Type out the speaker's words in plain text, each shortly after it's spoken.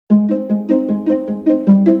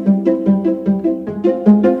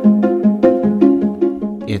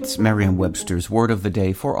It's Merriam-Webster's Word of the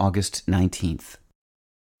Day for August 19th.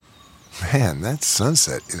 Man, that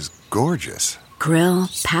sunset is gorgeous. Grill,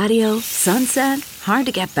 patio, sunset. Hard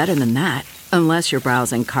to get better than that. Unless you're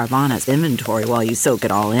browsing Carvana's inventory while you soak it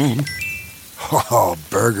all in. Oh,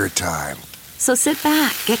 burger time. So sit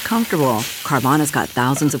back, get comfortable. Carvana's got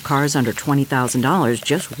thousands of cars under $20,000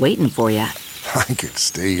 just waiting for you. I could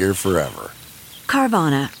stay here forever.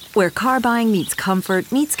 Carvana, where car buying meets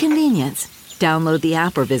comfort meets convenience. Download the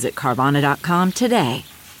app or visit Carvana.com today.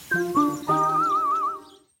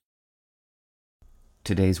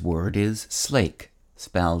 Today's word is slake,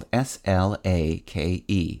 spelled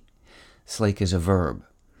S-L-A-K-E. Slake is a verb.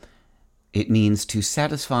 It means to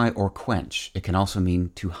satisfy or quench. It can also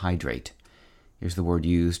mean to hydrate. Here's the word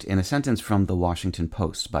used in a sentence from The Washington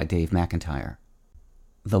Post by Dave McIntyre.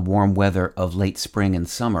 The warm weather of late spring and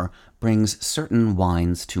summer brings certain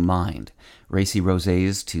wines to mind, racy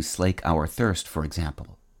rosés to slake our thirst, for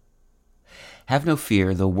example. Have no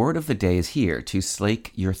fear, the word of the day is here to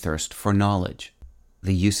slake your thirst for knowledge.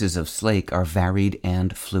 The uses of slake are varied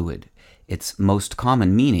and fluid. Its most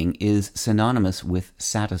common meaning is synonymous with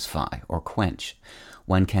satisfy or quench.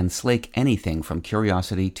 One can slake anything from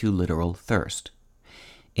curiosity to literal thirst.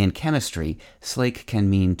 In chemistry, slake can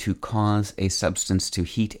mean to cause a substance to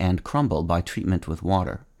heat and crumble by treatment with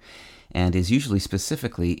water, and is usually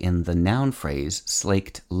specifically in the noun phrase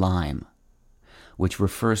slaked lime, which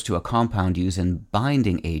refers to a compound used in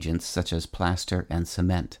binding agents such as plaster and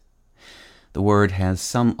cement. The word has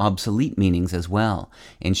some obsolete meanings as well.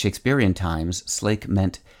 In Shakespearean times, slake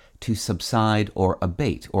meant to subside or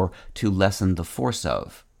abate, or to lessen the force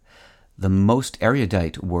of. The most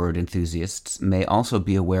erudite word enthusiasts may also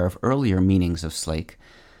be aware of earlier meanings of slake,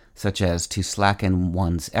 such as to slacken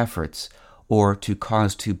one's efforts, or to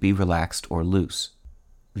cause to be relaxed or loose.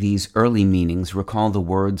 These early meanings recall the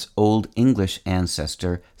word's Old English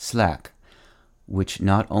ancestor slack, which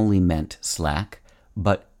not only meant slack,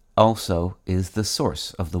 but also is the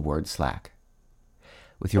source of the word slack.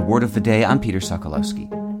 With your Word of the Day, I'm Peter Sokolowski.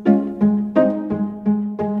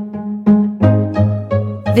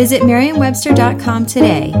 Visit Merriam-Webster.com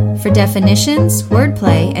today for definitions,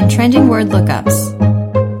 wordplay, and trending word lookups.